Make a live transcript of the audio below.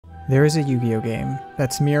There is a Yu-Gi-Oh game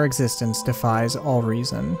that's mere existence defies all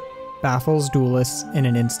reason, baffles duelists in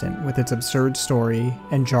an instant with its absurd story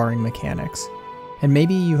and jarring mechanics. And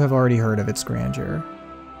maybe you have already heard of its grandeur.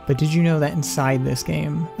 But did you know that inside this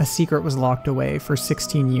game, a secret was locked away for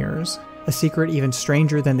 16 years? A secret even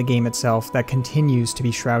stranger than the game itself that continues to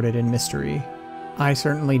be shrouded in mystery. I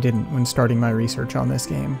certainly didn't when starting my research on this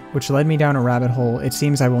game, which led me down a rabbit hole it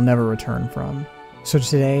seems I will never return from. So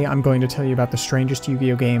today I'm going to tell you about the strangest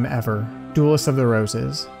Yu-Gi-Oh game ever, Duelists of the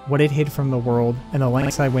Roses, what it hid from the world, and the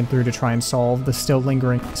lengths I went through to try and solve the still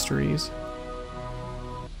lingering mysteries.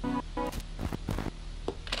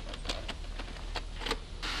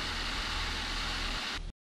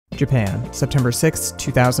 Japan, September 6,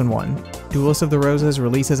 2001. Duelists of the Roses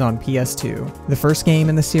releases on PS2, the first game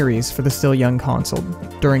in the series for the still young console,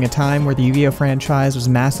 during a time where the Yu-Gi-Oh franchise was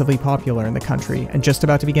massively popular in the country and just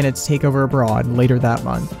about to begin its takeover abroad later that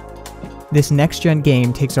month. This next-gen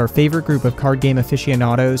game takes our favorite group of card game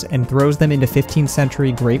aficionados and throws them into 15th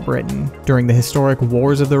century Great Britain during the historic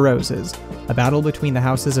Wars of the Roses, a battle between the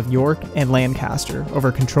houses of York and Lancaster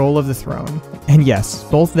over control of the throne. And yes,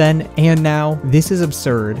 both then and now, this is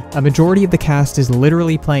absurd. A majority of the cast is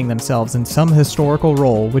literally playing themselves in some historical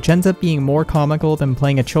role, which ends up being more comical than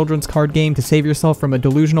playing a children's card game to save yourself from a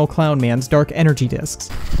delusional clown man's dark energy discs.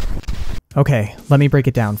 Okay, let me break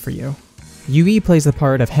it down for you. Yugi plays the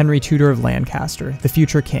part of Henry Tudor of Lancaster, the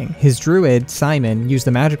future king. His druid, Simon, used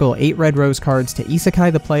the magical 8 red rose cards to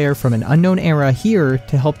isekai the player from an unknown era here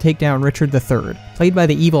to help take down Richard III, played by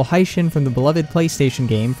the evil Haishin from the beloved PlayStation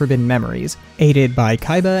game Forbidden Memories, aided by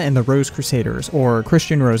Kaiba and the Rose Crusaders, or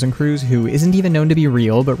Christian Rosencreuz, who isn't even known to be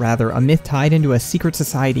real, but rather a myth tied into a secret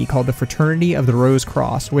society called the Fraternity of the Rose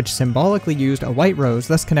Cross, which symbolically used a white rose,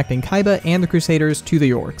 thus connecting Kaiba and the Crusaders to the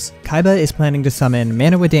Yorks. Kaiba is planning to summon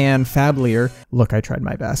Manawydan Fablier, look, I tried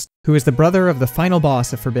my best, who is the brother of the final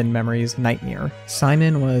boss of Forbidden Memories, Nightmare.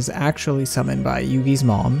 Simon was actually summoned by Yugi's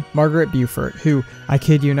mom, Margaret Beaufort, who, I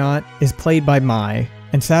kid you not, is played by Mai.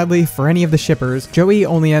 And sadly, for any of the shippers, Joey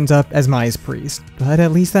only ends up as Mai's priest. But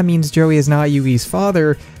at least that means Joey is not Yugi's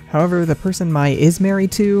father. However, the person Mai is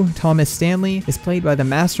married to, Thomas Stanley, is played by the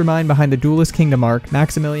mastermind behind the Duelist Kingdom arc,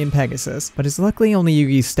 Maximilian Pegasus, but is luckily only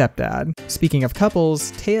Yugi's stepdad. Speaking of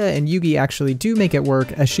couples, Taya and Yugi actually do make it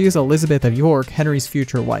work, as she is Elizabeth of York, Henry's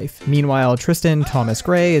future wife. Meanwhile, Tristan Thomas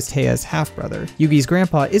Gray is Taya's half-brother. Yugi's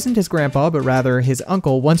grandpa isn't his grandpa, but rather his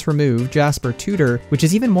uncle once removed, Jasper Tudor, which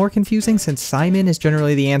is even more confusing since Simon is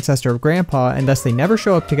generally the ancestor of grandpa, and thus they never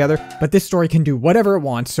show up together, but this story can do whatever it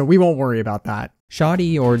wants, so we won't worry about that.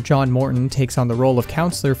 Shoddy, or John Morton, takes on the role of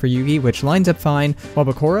counselor for Yugi, which lines up fine, while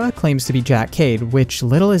Bakura claims to be Jack Cade, which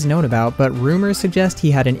little is known about, but rumors suggest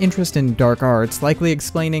he had an interest in dark arts, likely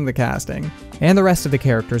explaining the casting. And the rest of the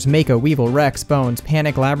characters, Mako, Weevil, Rex, Bones,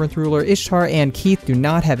 Panic, Labyrinth Ruler, Ishtar, and Keith do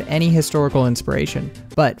not have any historical inspiration.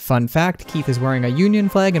 But, fun fact, Keith is wearing a Union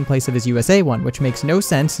flag in place of his USA one, which makes no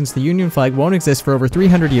sense since the Union flag won't exist for over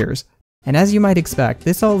 300 years. And as you might expect,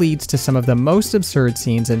 this all leads to some of the most absurd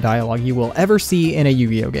scenes and dialogue you will ever see in a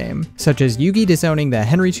Yu-Gi-Oh game, such as Yugi disowning the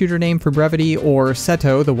Henry Tudor name for brevity, or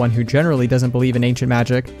Seto, the one who generally doesn't believe in ancient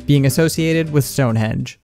magic, being associated with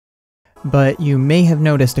Stonehenge. But you may have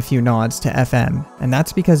noticed a few nods to FM, and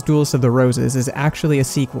that's because Duelists of the Roses is actually a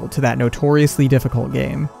sequel to that notoriously difficult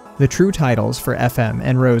game. The true titles for FM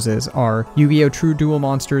and Roses are Yu-Gi-Oh! True Duel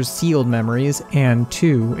Monsters Sealed Memories and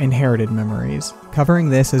 2 Inherited Memories. Covering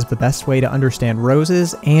this is the best way to understand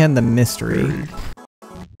Roses and the mystery.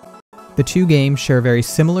 The two games share a very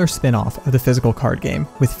similar spin-off of the physical card game,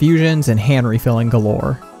 with fusions and hand refilling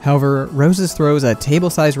galore. However, Roses throws a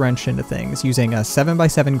table-sized wrench into things, using a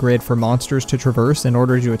 7x7 grid for monsters to traverse in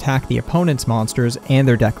order to attack the opponent's monsters and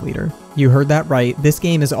their deck leader. You heard that right, this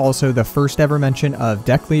game is also the first ever mention of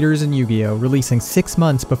deck leaders in Yu-Gi-Oh!, releasing 6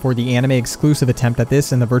 months before the anime exclusive attempt at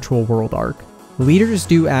this in the Virtual World arc. Leaders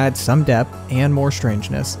do add some depth and more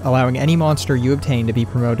strangeness, allowing any monster you obtain to be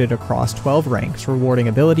promoted across 12 ranks, rewarding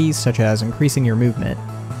abilities such as increasing your movement.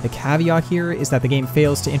 The caveat here is that the game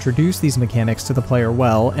fails to introduce these mechanics to the player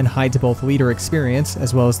well and hides both leader experience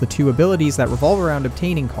as well as the 2 abilities that revolve around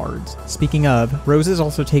obtaining cards. Speaking of, Roses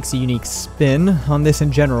also takes a unique spin on this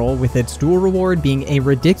in general, with its dual reward being a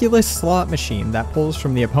ridiculous slot machine that pulls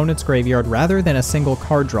from the opponent's graveyard rather than a single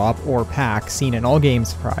card drop or pack seen in all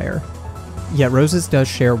games prior. Yet Roses does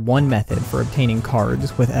share one method for obtaining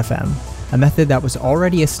cards with FM, a method that was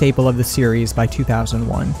already a staple of the series by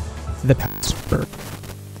 2001, the password.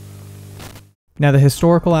 Now, the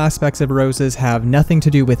historical aspects of Roses have nothing to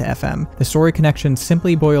do with FM. The story connections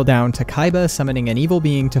simply boil down to Kaiba summoning an evil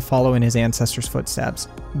being to follow in his ancestors' footsteps.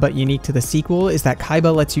 But unique to the sequel is that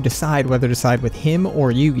Kaiba lets you decide whether to side with him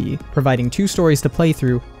or Yugi, providing 2 stories to play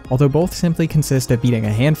through, although both simply consist of beating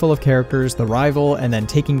a handful of characters, the rival, and then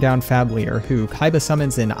taking down Fablier, who Kaiba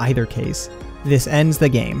summons in either case. This ends the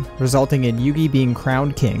game, resulting in Yugi being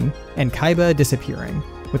crowned king, and Kaiba disappearing,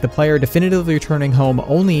 with the player definitively returning home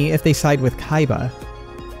only if they side with Kaiba.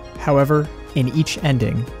 However, in each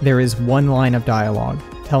ending, there is one line of dialogue,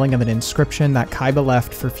 telling of an inscription that Kaiba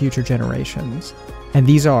left for future generations. And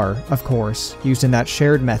these are, of course, used in that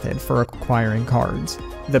shared method for acquiring cards,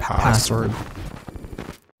 the password.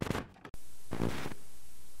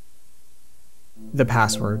 The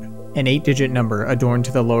password, an 8-digit number adorned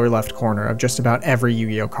to the lower left corner of just about every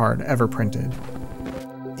Yu-Gi-Oh card ever printed.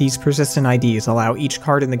 These persistent IDs allow each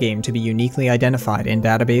card in the game to be uniquely identified in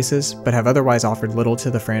databases, but have otherwise offered little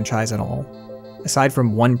to the franchise at all, aside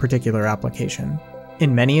from one particular application.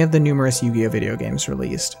 In many of the numerous Yu-Gi-Oh video games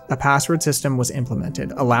released, a password system was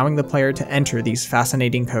implemented, allowing the player to enter these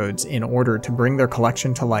fascinating codes in order to bring their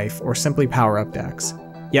collection to life or simply power up decks.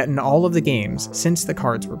 Yet in all of the games, since the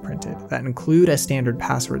cards were printed, that include a standard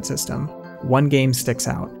password system, one game sticks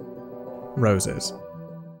out: Roses.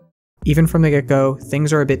 Even from the get-go,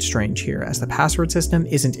 things are a bit strange here, as the password system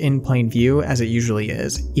isn't in plain view as it usually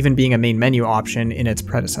is, even being a main menu option in its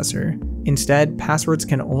predecessor. Instead, passwords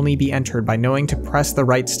can only be entered by knowing to press the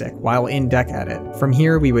right stick while in deck edit. From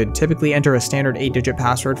here, we would typically enter a standard 8-digit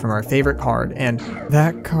password from our favorite card, and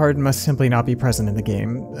that card must simply not be present in the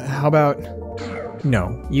game. How about...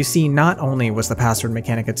 No. You see, not only was the password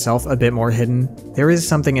mechanic itself a bit more hidden, there is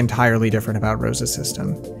something entirely different about Rose's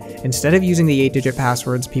system. Instead of using the 8-digit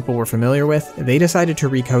passwords people were familiar with, they decided to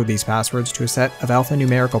recode these passwords to a set of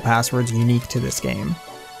alphanumerical passwords unique to this game.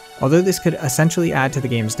 Although this could essentially add to the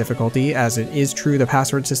game's difficulty, as it is true the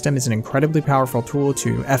password system is an incredibly powerful tool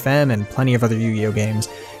to FM and plenty of other Yu-Gi-Oh games,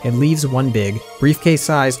 it leaves one big,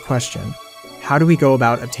 briefcase-sized question. How do we go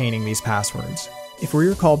about obtaining these passwords? If we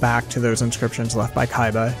recall back to those inscriptions left by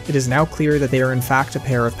Kaiba, it is now clear that they are in fact a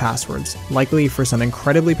pair of passwords, likely for some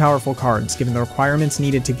incredibly powerful cards given the requirements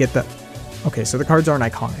needed to get the... Okay, so the cards aren't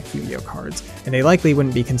iconic Yu-Gi-Oh cards, and they likely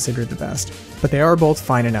wouldn't be considered the best, but they are both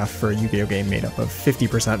fine enough for a Yu-Gi-Oh game made up of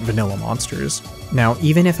 50% vanilla monsters. Now,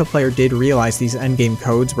 even if a player did realize these endgame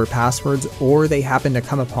codes were passwords, or they happened to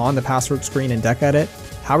come upon the password screen in deck edit,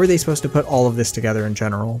 how are they supposed to put all of this together in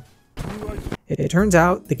general? It turns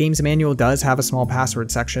out, the game's manual does have a small password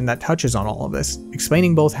section that touches on all of this,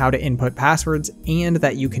 explaining both how to input passwords and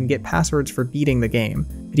that you can get passwords for beating the game.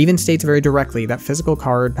 It even states very directly that physical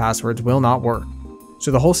card passwords will not work.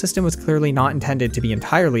 So the whole system was clearly not intended to be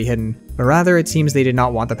entirely hidden, but rather it seems they did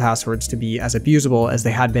not want the passwords to be as abusable as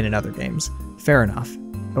they had been in other games. Fair enough.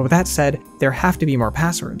 But with that said, there have to be more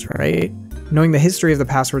passwords, right? Knowing the history of the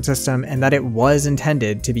password system and that it was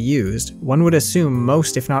intended to be used, one would assume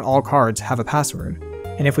most if not all cards have a password.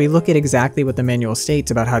 And if we look at exactly what the manual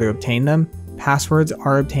states about how to obtain them, passwords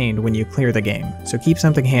are obtained when you clear the game, so keep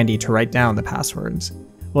something handy to write down the passwords.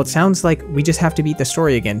 Well, it sounds like we just have to beat the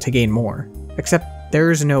story again to gain more. Except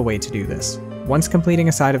there's no way to do this. Once completing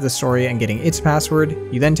a side of the story and getting its password,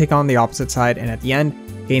 you then take on the opposite side and at the end,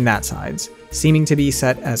 gain that side's, seeming to be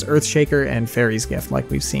set as Earthshaker and Fairy's Gift like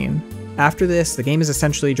we've seen. After this, the game is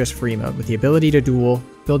essentially just free mode with the ability to duel,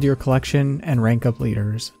 build your collection, and rank up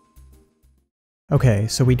leaders. Okay,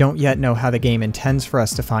 so we don't yet know how the game intends for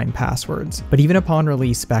us to find passwords, but even upon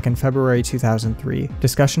release back in February 2003,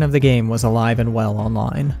 discussion of the game was alive and well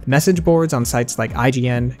online. Message boards on sites like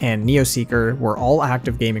IGN and NeoSeeker were all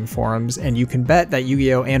active gaming forums, and you can bet that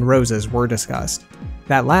Yu-Gi-Oh! And Roses were discussed.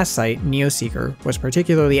 That last site, NeoSeeker, was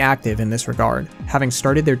particularly active in this regard, having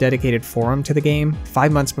started their dedicated forum to the game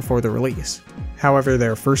 5 months before the release. However,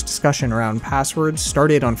 their first discussion around passwords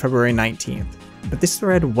started on February 19th. But this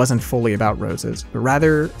thread wasn't fully about Roses, but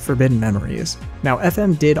rather forbidden memories. Now,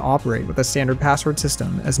 FM did operate with a standard password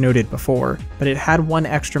system, as noted before, but it had one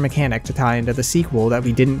extra mechanic to tie into the sequel that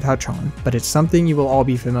we didn't touch on, but it's something you will all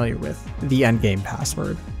be familiar with, the endgame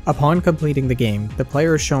password. Upon completing the game, the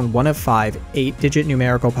player is shown one of 5 8-digit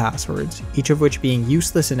numerical passwords, each of which being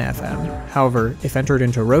useless in FM. However, if entered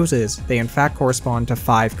into Roses, they in fact correspond to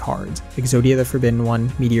 5 cards: Exodia the Forbidden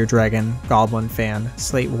One, Meteor Dragon, Goblin Fan,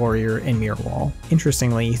 Slate Warrior, and Mirror Wall.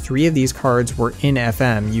 Interestingly, 3 of these cards were in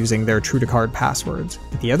FM using their true to card passwords,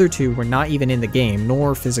 but the other 2 were not even in the game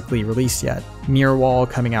nor physically released yet. Mirror Wall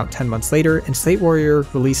coming out 10 months later, and Slate Warrior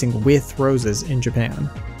releasing with Roses in Japan.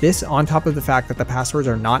 This, on top of the fact that the passwords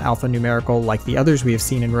are not alphanumerical like the others we have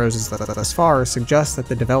seen in Roses thus far, suggests that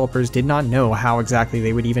the developers did not know how exactly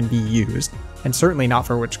they would even be used, and certainly not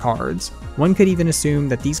for which cards. One could even assume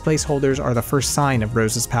that these placeholders are the first sign of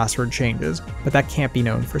Roses' password changes, but that can't be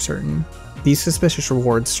known for certain. These suspicious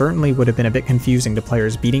rewards certainly would have been a bit confusing to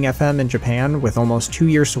players beating FM in Japan with almost 2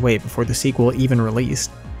 years to wait before the sequel even released.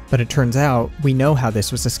 But it turns out, we know how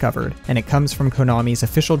this was discovered, and it comes from Konami's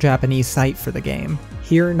official Japanese site for the game.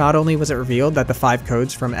 Here, not only was it revealed that the 5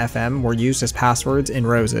 codes from FM were used as passwords in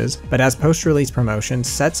Roses, but as post-release promotion,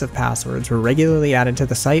 sets of passwords were regularly added to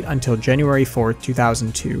the site until January 4th,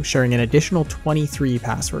 2002, sharing an additional 23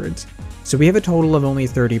 passwords. So we have a total of only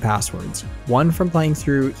 30 passwords, 1 from playing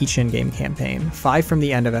through each in-game campaign, 5 from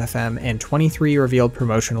the end of FM, and 23 revealed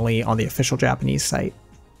promotionally on the official Japanese site.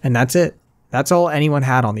 And that's it. That's all anyone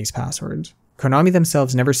had on these passwords. Konami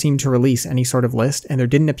themselves never seemed to release any sort of list, and there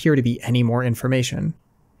didn't appear to be any more information.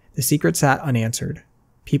 The secret sat unanswered.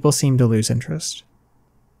 People seemed to lose interest.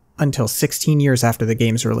 Until 16 years after the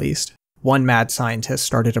game's released, one mad scientist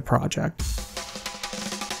started a project.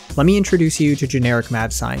 Let me introduce you to Generic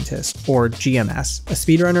Mad Scientist, or GMS, a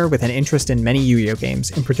speedrunner with an interest in many Yu-Gi-Oh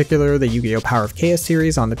games, in particular the Yu-Gi-Oh! Power of Chaos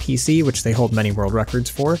series on the PC, which they hold many world records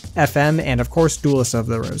for, FM, and of course Duelists of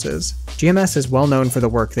the Roses. GMS is well known for the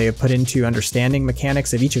work they have put into understanding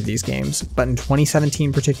mechanics of each of these games, but in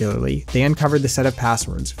 2017 particularly, they uncovered the set of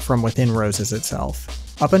passwords from within Roses itself.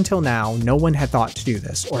 Up until now, no one had thought to do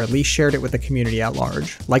this, or at least shared it with the community at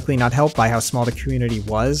large, likely not helped by how small the community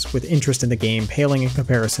was, with interest in the game paling in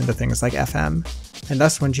comparison to things like FM. And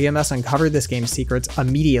thus, when GMS uncovered this game's secrets,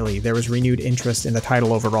 immediately there was renewed interest in the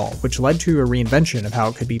title overall, which led to a reinvention of how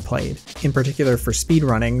it could be played, in particular for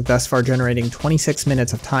speedrunning, thus far generating 26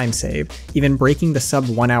 minutes of time save, even breaking the sub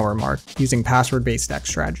 1 hour mark using password-based deck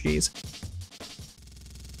strategies.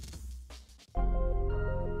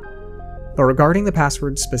 But regarding the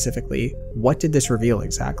passwords specifically, what did this reveal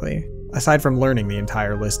exactly? Aside from learning the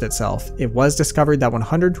entire list itself, it was discovered that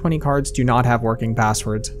 120 cards do not have working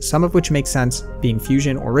passwords, some of which make sense, being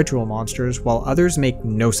fusion or ritual monsters, while others make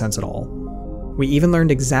no sense at all. We even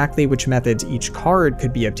learned exactly which methods each card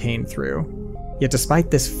could be obtained through. Yet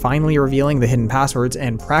despite this finally revealing the hidden passwords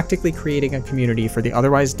and practically creating a community for the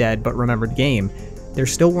otherwise dead but remembered game, there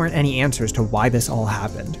still weren't any answers to why this all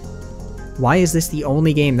happened. Why is this the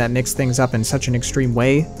only game that mixed things up in such an extreme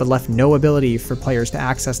way, but left no ability for players to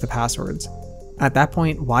access the passwords? At that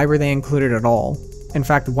point, why were they included at all? In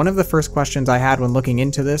fact, one of the first questions I had when looking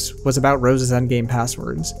into this was about Rose's endgame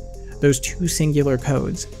passwords. Those 2 singular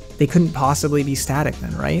codes. They couldn't possibly be static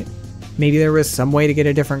then, right? Maybe there was some way to get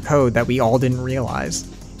a different code that we all didn't realize.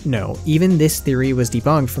 No, even this theory was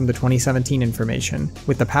debunked from the 2017 information,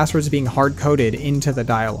 with the passwords being hard-coded into the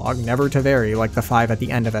dialogue, never to vary like the 5 at the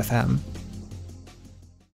end of FM.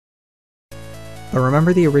 But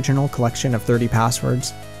remember the original collection of 30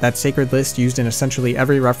 passwords? That sacred list used in essentially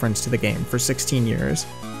every reference to the game for 16 years?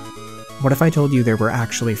 What if I told you there were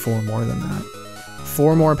actually 4 more than that?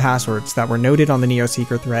 4 more passwords that were noted on the Neo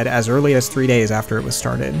Secret thread as early as 3 days after it was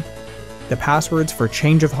started. The passwords for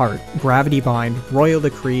Change of Heart, Gravity Bind, Royal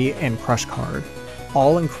Decree, and Crush Card.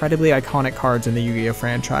 All incredibly iconic cards in the Yu-Gi-Oh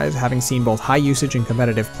franchise, having seen both high usage in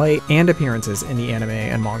competitive play and appearances in the anime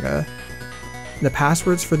and manga. The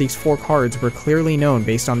passwords for these 4 cards were clearly known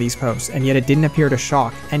based on these posts, and yet it didn't appear to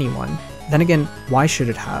shock anyone. Then again, why should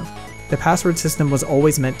it have? The password system was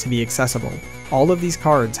always meant to be accessible. All of these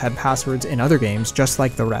cards had passwords in other games just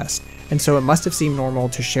like the rest, and so it must have seemed normal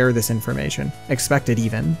to share this information, expected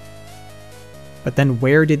even. But then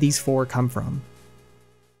where did these 4 come from?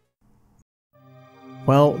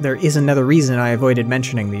 Well, there is another reason I avoided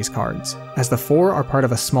mentioning these cards, as the 4 are part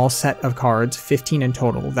of a small set of cards, 15 in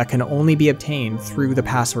total, that can only be obtained through the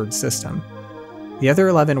password system. The other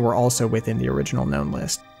 11 were also within the original known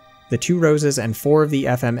list. The 2 Roses and 4 of the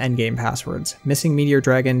FM endgame passwords, missing Meteor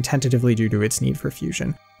Dragon tentatively due to its need for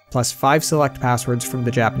fusion, plus 5 select passwords from the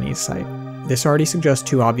Japanese site. This already suggests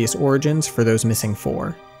 2 obvious origins for those missing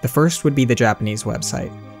 4. The first would be the Japanese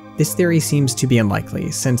website. This theory seems to be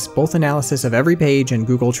unlikely, since both analysis of every page and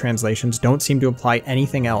Google translations don't seem to imply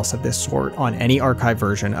anything else of this sort on any archive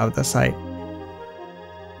version of the site.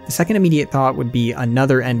 The second immediate thought would be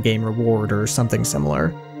another endgame reward or something similar.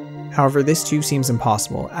 However, this too seems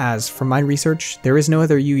impossible, as, from my research, there is no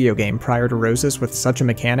other Yu-Gi-Oh game prior to Roses with such a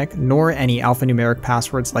mechanic, nor any alphanumeric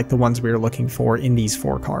passwords like the ones we are looking for in these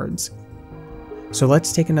 4 cards. So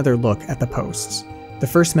let's take another look at the posts. The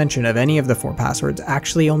first mention of any of the 4 passwords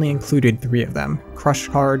actually only included 3 of them: Crush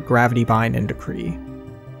Card, Gravity Bind, and Decree.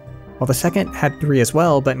 While the second had 3 as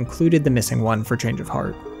well, but included the missing one for Change of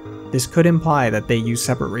Heart. This could imply that they use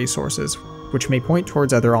separate resources, which may point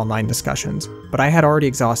towards other online discussions, but I had already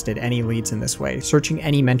exhausted any leads in this way, searching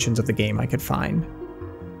any mentions of the game I could find.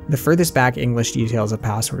 The furthest back English details of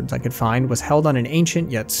passwords I could find was held on an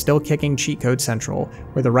ancient yet still kicking cheat code central,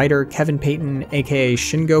 where the writer Kevin Payton, aka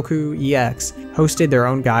Shingoku EX, hosted their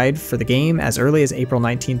own guide for the game as early as April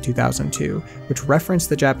 19, 2002, which referenced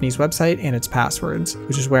the Japanese website and its passwords,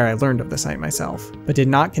 which is where I learned of the site myself, but did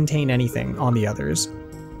not contain anything on the others.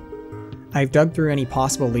 I've dug through any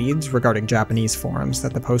possible leads regarding Japanese forums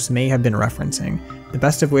that the post may have been referencing, the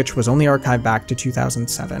best of which was only archived back to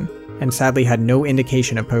 2007. And sadly had no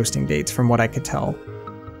indication of posting dates from what I could tell.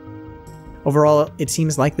 Overall, it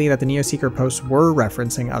seems likely that the NeoSeeker posts were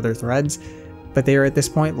referencing other threads, but they are at this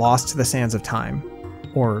point lost to the sands of time,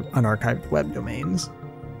 or unarchived web domains.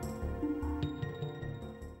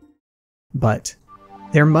 But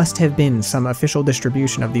there must have been some official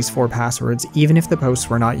distribution of these 4 passwords even if the posts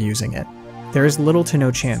were not using it. There is little to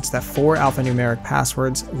no chance that 4 alphanumeric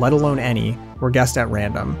passwords, let alone any, were guessed at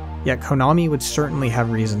random, yet Konami would certainly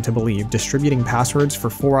have reason to believe distributing passwords for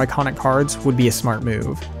 4 iconic cards would be a smart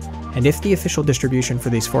move. And if the official distribution for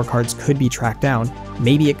these 4 cards could be tracked down,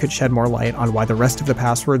 maybe it could shed more light on why the rest of the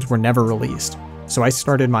passwords were never released. So I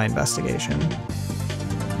started my investigation.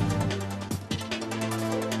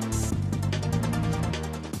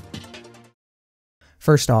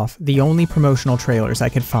 First off, the only promotional trailers I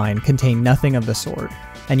could find contain nothing of the sort.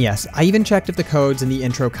 And yes, I even checked if the codes in the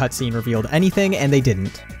intro cutscene revealed anything, and they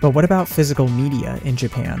didn't. But what about physical media in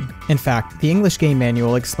Japan? In fact, the English game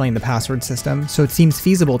manual explained the password system, so it seems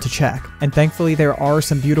feasible to check. And thankfully there are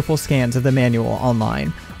some beautiful scans of the manual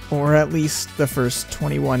online, or at least the first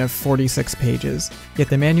 21 of 46 pages. Yet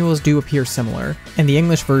the manuals do appear similar, and the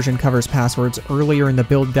English version covers passwords earlier in the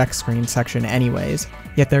build deck screen section anyways.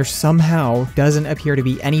 Yet there somehow doesn't appear to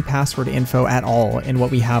be any password info at all in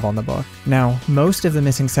what we have on the book. Now, most of the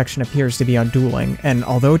missing section appears to be on dueling, and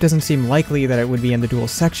although it doesn't seem likely that it would be in the duel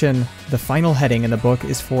section, the final heading in the book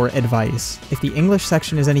is for advice. If the English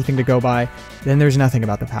section is anything to go by, then there's nothing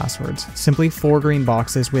about the passwords. Simply 4 green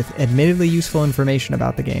boxes with admittedly useful information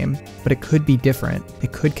about the game, but it could be different.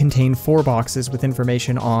 It could contain 4 boxes with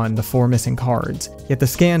information on the 4 missing cards, yet the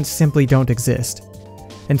scans simply don't exist.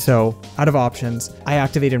 And so, out of options, I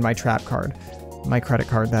activated my trap card. My credit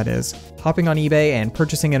card, that is. Hopping on eBay and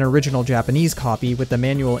purchasing an original Japanese copy with the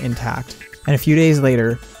manual intact. And a few days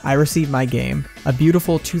later, I received my game, a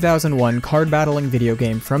beautiful 2001 card battling video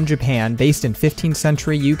game from Japan based in 15th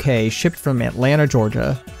century UK, shipped from Atlanta,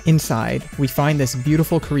 Georgia. Inside, we find this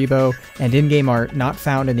beautiful Karibo and in-game art not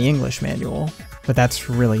found in the English manual. But that's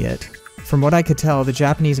really it. From what I could tell, the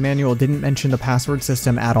Japanese manual didn't mention the password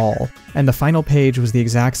system at all, and the final page was the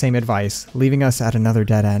exact same advice, leaving us at another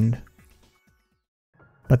dead end.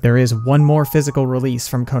 But there is one more physical release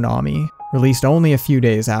from Konami, released only a few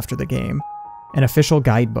days after the game, an official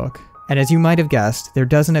guidebook. And as you might have guessed, there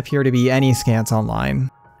doesn't appear to be any scans online.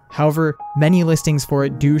 However, many listings for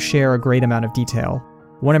it do share a great amount of detail.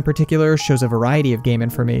 One in particular shows a variety of game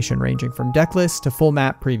information ranging from deck lists to full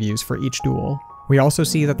map previews for each duel. We also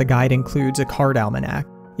see that the guide includes a card almanac,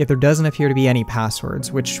 yet there doesn't appear to be any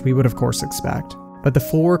passwords, which we would of course expect. But the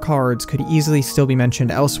 4 cards could easily still be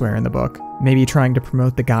mentioned elsewhere in the book, maybe trying to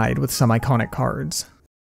promote the guide with some iconic cards.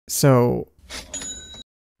 So,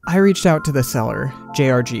 I reached out to the seller,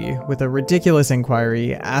 JRG, with a ridiculous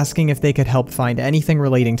inquiry asking if they could help find anything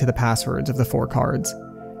relating to the passwords of the 4 cards.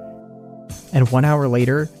 And 1 hour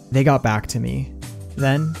later, they got back to me.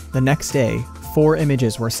 Then, the next day, 4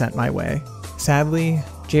 images were sent my way. Sadly,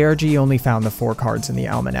 JRG only found the 4 cards in the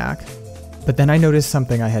almanac. But then I noticed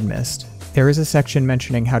something I had missed. There is a section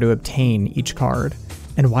mentioning how to obtain each card,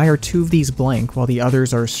 and why are 2 of these blank while the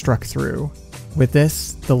others are struck through? With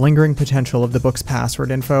this, the lingering potential of the book's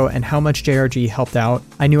password info, and how much JRG helped out,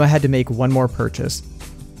 I knew I had to make one more purchase.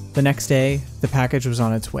 The next day, the package was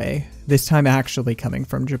on its way, this time actually coming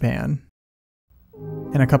from Japan.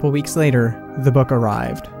 And a couple weeks later, the book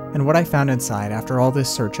arrived, and what I found inside after all this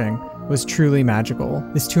searching was truly magical.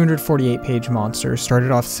 This 248-page monster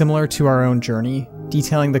started off similar to our own journey,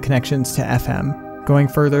 detailing the connections to FM. Going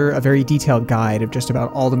further, a very detailed guide of just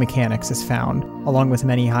about all the mechanics is found, along with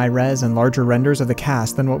many high-res and larger renders of the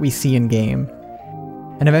cast than what we see in-game.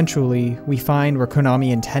 And eventually, we find where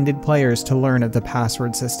Konami intended players to learn of the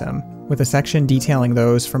password system, with a section detailing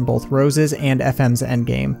those from both Rose's and FM's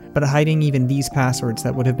endgame, but hiding even these passwords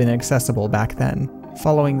that would have been accessible back then.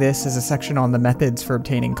 Following this is a section on the methods for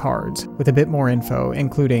obtaining cards, with a bit more info,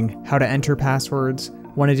 including how to enter passwords,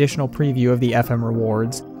 one additional preview of the FM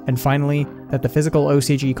rewards, and finally, that the physical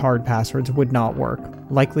OCG card passwords would not work,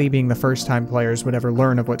 likely being the first time players would ever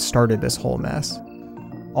learn of what started this whole mess.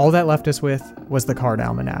 All that left us with was the card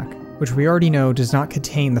almanac, which we already know does not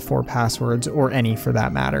contain the 4 passwords, or any for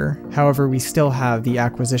that matter. However, we still have the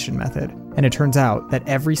acquisition method, and it turns out that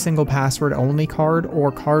every single password-only card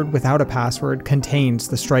or card without a password contains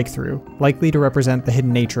the strike-through, likely to represent the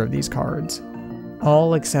hidden nature of these cards.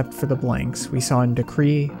 All except for the blanks we saw in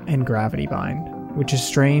Decree and Gravity Bind, which is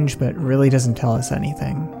strange but really doesn't tell us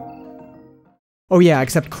anything. Oh yeah,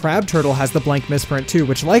 except Crab Turtle has the blank misprint too,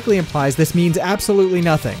 which likely implies this means absolutely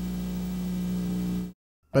nothing.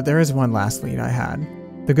 But there is one last lead I had.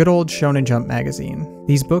 The good old Shonen Jump magazine.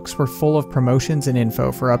 These books were full of promotions and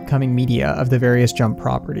info for upcoming media of the various Jump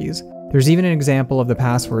properties. There's even an example of the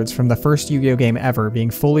passwords from the first Yu-Gi-Oh game ever being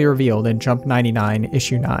fully revealed in Jump 99,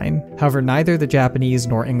 Issue 9. However, neither the Japanese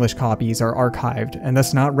nor English copies are archived, and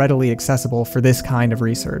thus not readily accessible for this kind of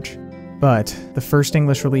research. But the first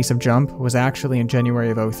English release of Jump was actually in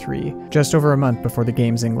January of 2003, just over a month before the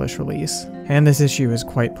game's English release, and this issue is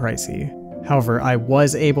quite pricey. However, I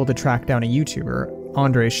was able to track down a YouTuber,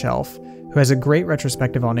 Andre Shelf, who has a great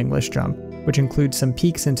retrospective on English Jump, which includes some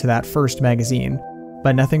peeks into that first magazine,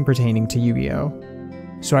 but nothing pertaining to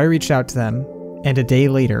Yu-Gi-Oh! So I reached out to them, and a day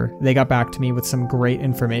later, they got back to me with some great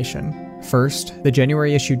information. First, the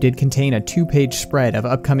January issue did contain a 2-page spread of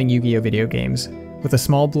upcoming Yu-Gi-Oh! Video games, with a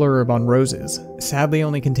small blurb on Roses, sadly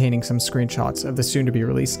only containing some screenshots of the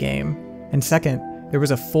soon-to-be-released game. And second, there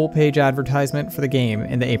was a full-page advertisement for the game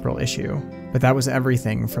in the April issue. But that was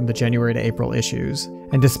everything from the January to April issues.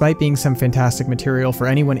 And despite being some fantastic material for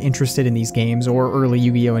anyone interested in these games or early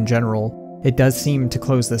Yu-Gi-Oh! In general, it does seem to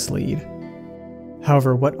close this lead.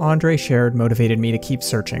 However, what Andre shared motivated me to keep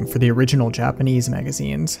searching for the original Japanese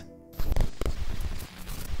magazines.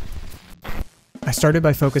 I started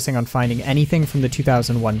by focusing on finding anything from the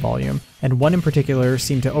 2001 volume, and one in particular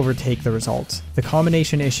seemed to overtake the results. The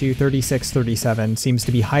combination issue 3637 seems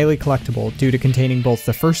to be highly collectible due to containing both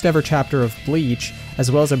the first ever chapter of Bleach,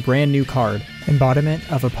 as well as a brand new card,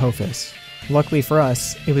 Embodiment of Apophis. Luckily for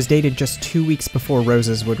us, it was dated just 2 weeks before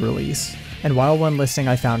Roses would release, and while one listing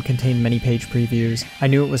I found contained many page previews, I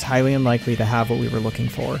knew it was highly unlikely to have what we were looking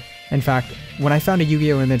for. In fact, when I found a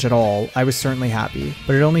Yu-Gi-Oh! Image at all, I was certainly happy,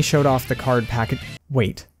 but it only showed off the card package.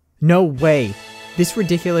 Wait. No way! This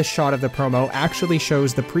ridiculous shot of the promo actually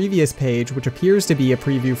shows the previous page, which appears to be a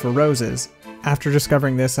preview for Roses. After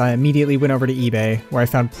discovering this, I immediately went over to eBay, where I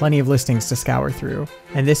found plenty of listings to scour through.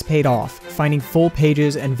 And this paid off, finding full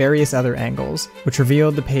pages and various other angles, which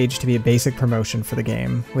revealed the page to be a basic promotion for the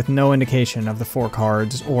game, with no indication of the 4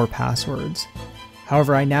 cards or passwords.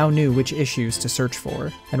 However, I now knew which issues to search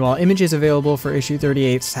for, and while images available for issue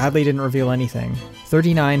 38 sadly didn't reveal anything,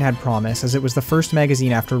 39 had promise as it was the first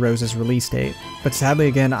magazine after Rose's release date, but sadly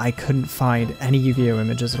again I couldn't find any Yu-Gi-Oh!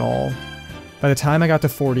 Images at all. By the time I got to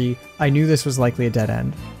 40, I knew this was likely a dead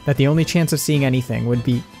end, that the only chance of seeing anything would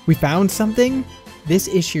be, we found something? This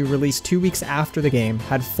issue, released 2 weeks after the game,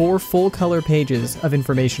 had 4 full-color pages of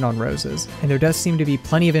information on Roses, and there does seem to be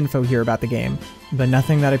plenty of info here about the game, but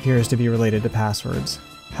nothing that appears to be related to passwords.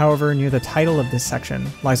 However, near the title of this section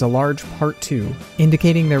lies a large Part 2,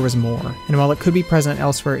 indicating there was more, and while it could be present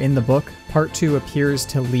elsewhere in the book, Part 2 appears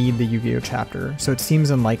to lead the Yu-Gi-Oh! Chapter, so it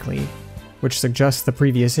seems unlikely, which suggests the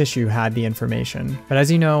previous issue had the information. But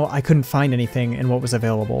as you know, I couldn't find anything in what was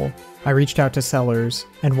available. I reached out to sellers,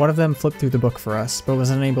 and one of them flipped through the book for us, but was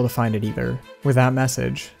unable to find it either. With that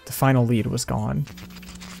message, the final lead was gone.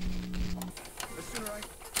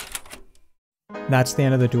 That's the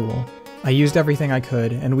end of the duel. I used everything I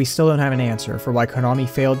could, and we still don't have an answer for why Konami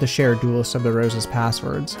failed to share Duelists of the Roses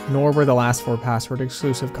passwords, nor where the last 4 password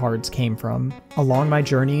exclusive cards came from. Along my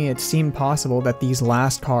journey, it seemed possible that these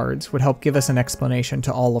last cards would help give us an explanation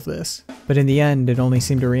to all of this, but in the end it only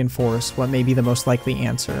seemed to reinforce what may be the most likely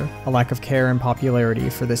answer, a lack of care and popularity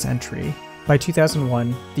for this entry. By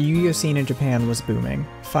 2001, the Yu-Gi-Oh! Scene in Japan was booming,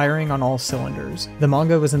 firing on all cylinders. The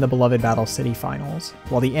manga was in the beloved Battle City finals,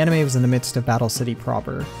 while the anime was in the midst of Battle City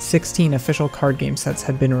proper. 16 official card game sets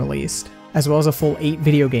had been released, as well as a full 8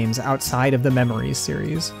 video games outside of the Memories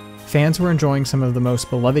series. Fans were enjoying some of the most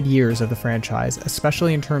beloved years of the franchise,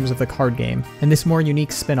 especially in terms of the card game, and this more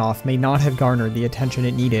unique spin-off may not have garnered the attention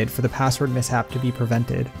it needed for the password mishap to be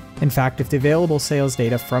prevented. In fact, if the available sales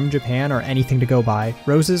data from Japan are anything to go by,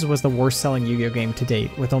 Roses was the worst-selling Yu-Gi-Oh! Game to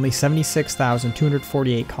date, with only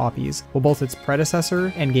 76,248 copies, while both its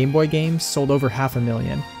predecessor and Game Boy games sold over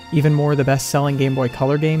 500,000. Even more, the best-selling Game Boy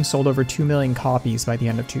Color game sold over 2 million copies by the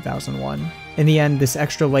end of 2001. In the end, this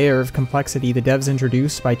extra layer of complexity the devs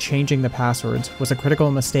introduced by changing the passwords was a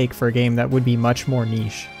critical mistake for a game that would be much more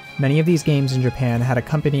niche. Many of these games in Japan had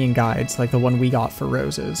accompanying guides like the one we got for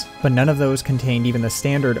Roses, but none of those contained even the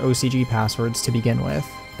standard OCG passwords to begin with.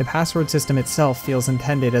 The password system itself feels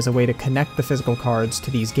intended as a way to connect the physical cards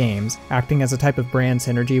to these games, acting as a type of brand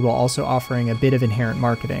synergy while also offering a bit of inherent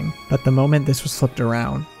marketing. But the moment this was flipped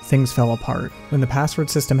around, things fell apart. When the password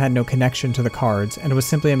system had no connection to the cards, and was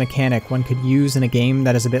simply a mechanic one could use in a game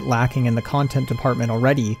that is a bit lacking in the content department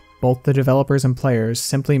already, both the developers and players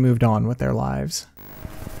simply moved on with their lives.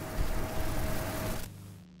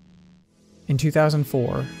 In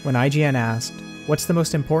 2004, when IGN asked, "What's the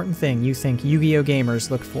most important thing you think Yu-Gi-Oh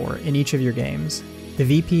gamers look for in each of your games?" the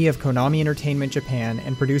VP of Konami Entertainment Japan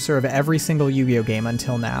and producer of every single Yu-Gi-Oh game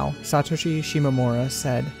until now, Satoshi Shimomura,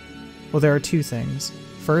 said, "Well, there are two things.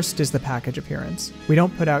 First is the package appearance. We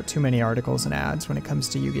don't put out too many articles and ads when it comes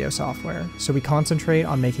to Yu-Gi-Oh software, so we concentrate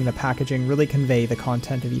on making the packaging really convey the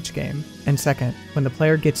content of each game. And second, when the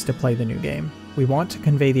player gets to play the new game, we want to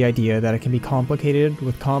convey the idea that it can be complicated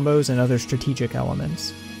with combos and other strategic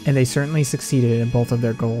elements." And they certainly succeeded in both of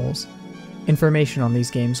their goals. Information on these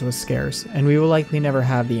games was scarce, and we will likely never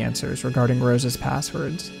have the answers regarding Rose's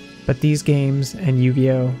passwords. But these games and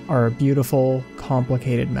Yu-Gi-Oh are a beautiful,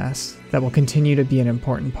 complicated mess that will continue to be an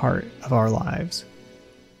important part of our lives.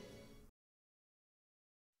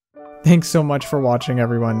 Thanks so much for watching,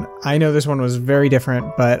 everyone. I know this one was very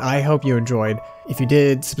different, but I hope you enjoyed. If you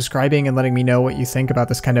did, subscribing and letting me know what you think about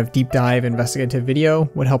this kind of deep dive investigative video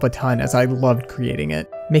would help a ton, as I loved creating it.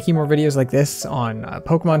 Making more videos like this on a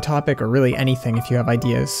Pokemon topic, or really anything if you have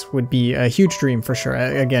ideas, would be a huge dream for sure.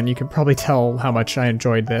 Again, you can probably tell how much I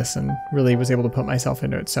enjoyed this and really was able to put myself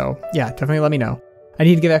into it, so yeah, definitely let me know. I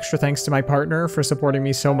need to give extra thanks to my partner for supporting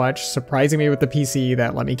me so much, surprising me with the PC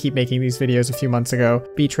that let me keep making these videos a few months ago,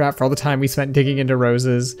 Beatrap for all the time we spent digging into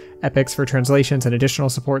Roses, Epics for translations and additional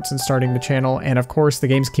support since starting the channel, and of course the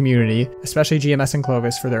game's community, especially GMS and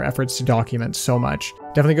Clovis for their efforts to document so much.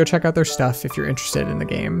 Definitely go check out their stuff if you're interested in the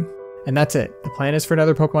game. And that's it. The plan is for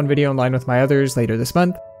another Pokemon video in line with my others later this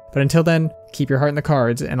month, but until then, keep your heart in the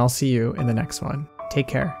cards, and I'll see you in the next one. Take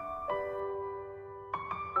care.